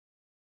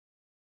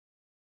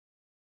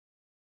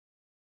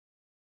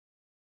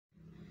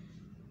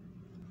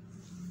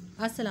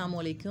Assalamu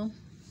alaikum.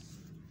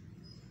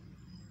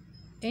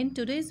 In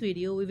today's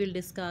video, we will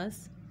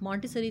discuss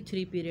Montessori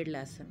 3-period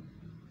lesson.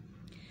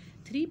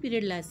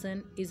 3-period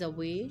lesson is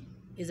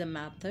a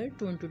method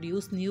to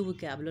introduce new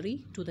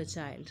vocabulary to the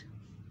child.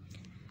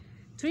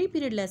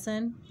 3-period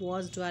lesson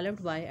was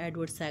developed by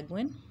Edward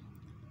Seguin,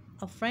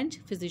 a French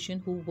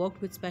physician who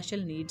worked with special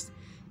needs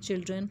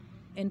children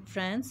in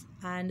France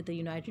and the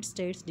United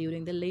States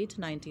during the late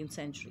 19th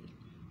century.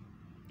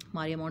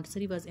 Maria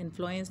Montessori was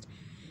influenced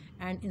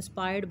and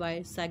inspired by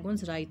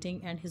Seguin's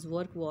writing, and his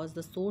work was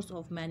the source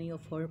of many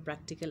of her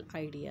practical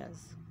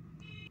ideas.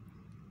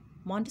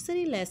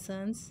 Montessori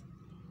lessons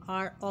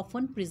are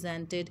often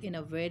presented in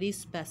a very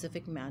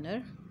specific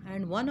manner,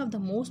 and one of the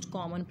most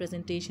common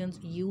presentations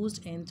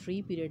used in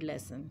 3-period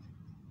lesson.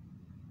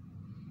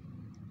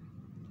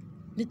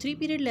 The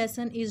 3-period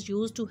lesson is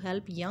used to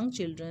help young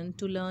children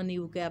to learn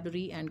new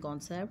vocabulary and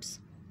concepts.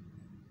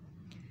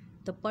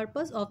 The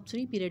purpose of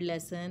 3-period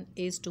lesson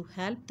is to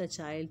help the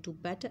child to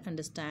better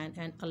understand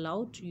and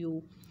allow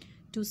you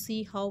to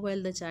see how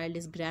well the child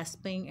is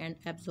grasping and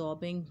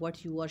absorbing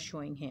what you are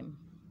showing him.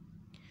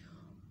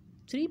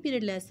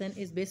 3-period lesson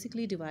is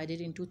basically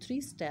divided into 3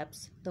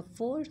 steps. The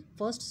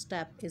first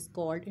step is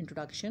called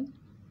introduction.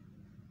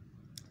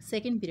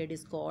 Second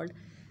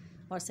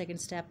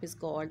step is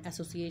called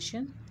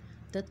association.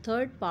 The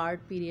third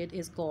period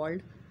is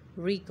called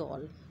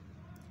recall.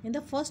 In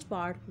the first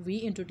part, we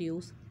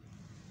introduce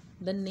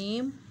the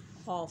name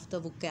of the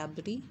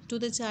vocabulary to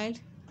the child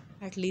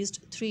at least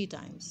 3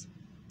 times.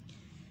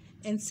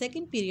 In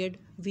second period,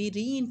 we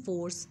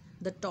reinforce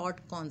the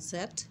taught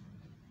concept,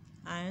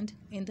 and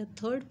in the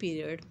third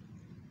period,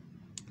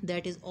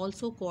 that is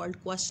also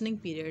called questioning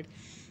period,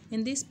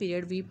 in this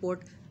period we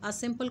put a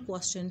simple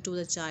question to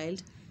the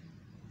child.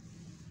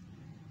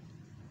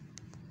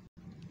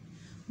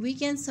 We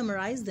can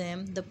summarize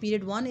them. The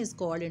period 1 is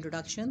called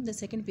introduction, the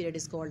second period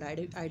is called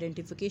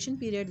identification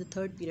period, the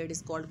third period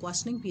is called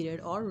questioning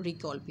period or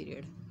recall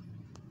period.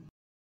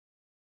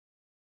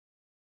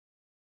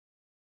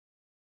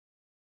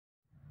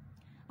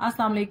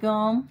 Assalamu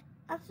alaikum.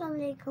 Assalamu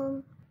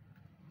alaikum.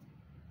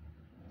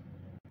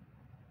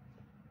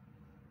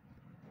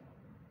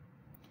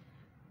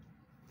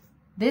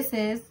 This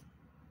is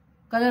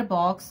color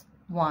box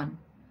 1.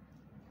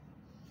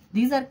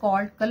 These are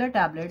called color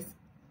tablets.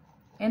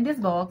 In this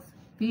box,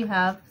 we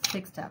have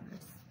 6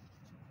 tablets.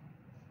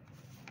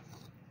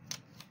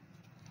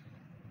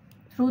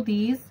 Through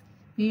these,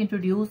 we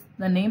introduce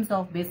the names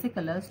of basic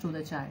colors to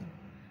the child.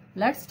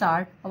 Let's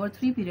start our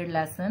 3-period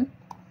lesson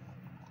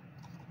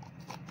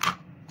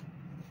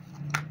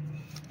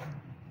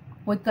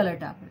with color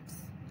tablets.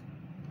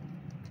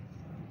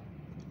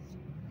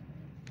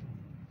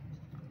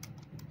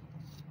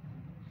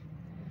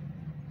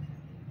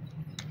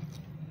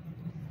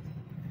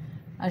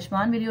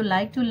 Ashman, will you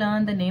like to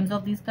learn the names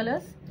of these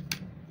colors?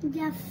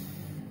 Yes.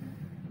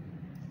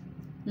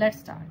 Let's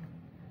start.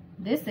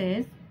 This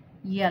is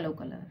yellow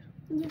color.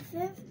 This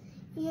is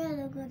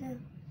yellow color.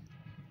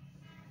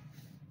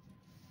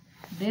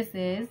 This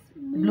is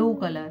blue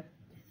color.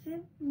 This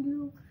is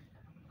blue color.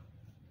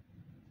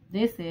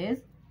 This is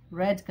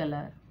red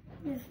color.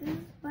 This is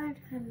white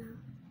color.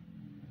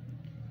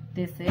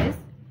 This is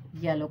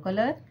yellow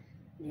color.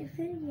 This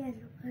is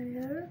yellow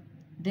color.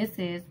 This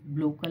is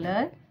blue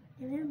color.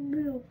 This is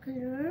blue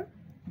color.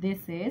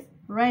 This is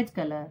red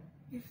color.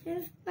 This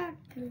is black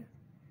color.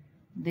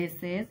 This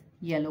is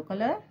yellow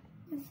color.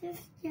 This is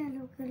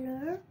yellow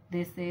color.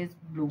 This is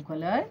blue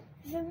color.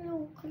 This is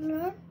blue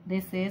color.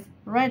 This is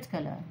red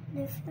color.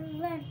 This is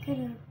red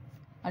color.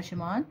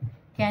 Ashman,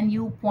 can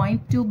you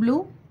point to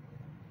blue?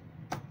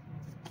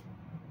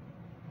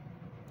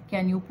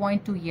 Can you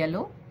point to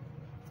yellow?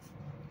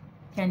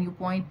 Can you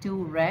point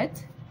to red?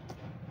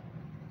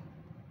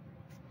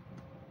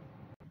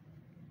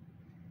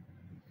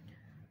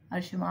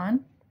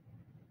 Arshman,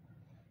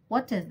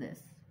 what is this?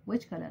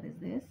 Which color is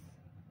this?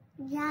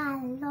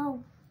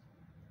 Yellow.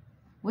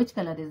 Which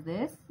color is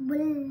this?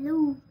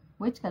 Blue.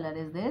 Which color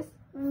is this?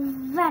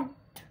 Red.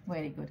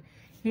 Very good.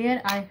 Here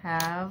I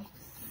have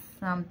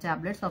some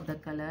tablets of the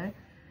color.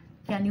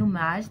 Can you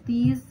match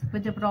these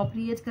with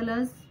appropriate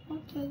colors?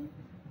 Okay.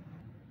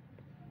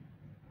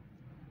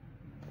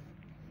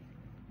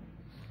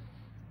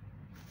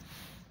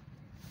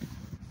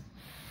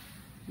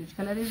 Which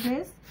color is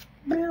this?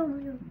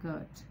 Blue.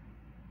 Good.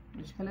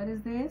 Which color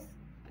is this?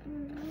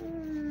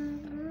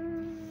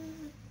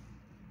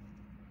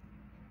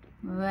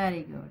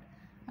 Very good.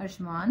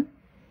 Arshman,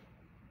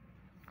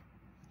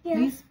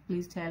 Yes.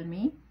 please tell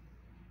me,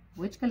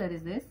 which color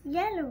is this?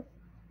 Yellow.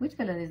 Which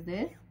color is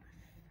this?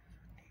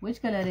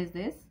 Which color is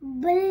this?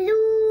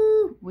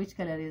 Blue. Which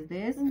color is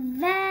this?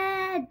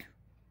 Red.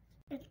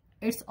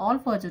 It's all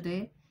for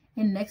today.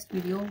 In next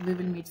video, we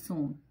will meet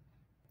soon.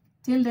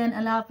 Till then,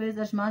 Allah Hafiz.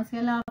 Ashman, say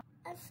Allah.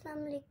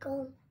 Assalamu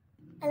alaikum.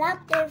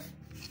 Allah Hafiz.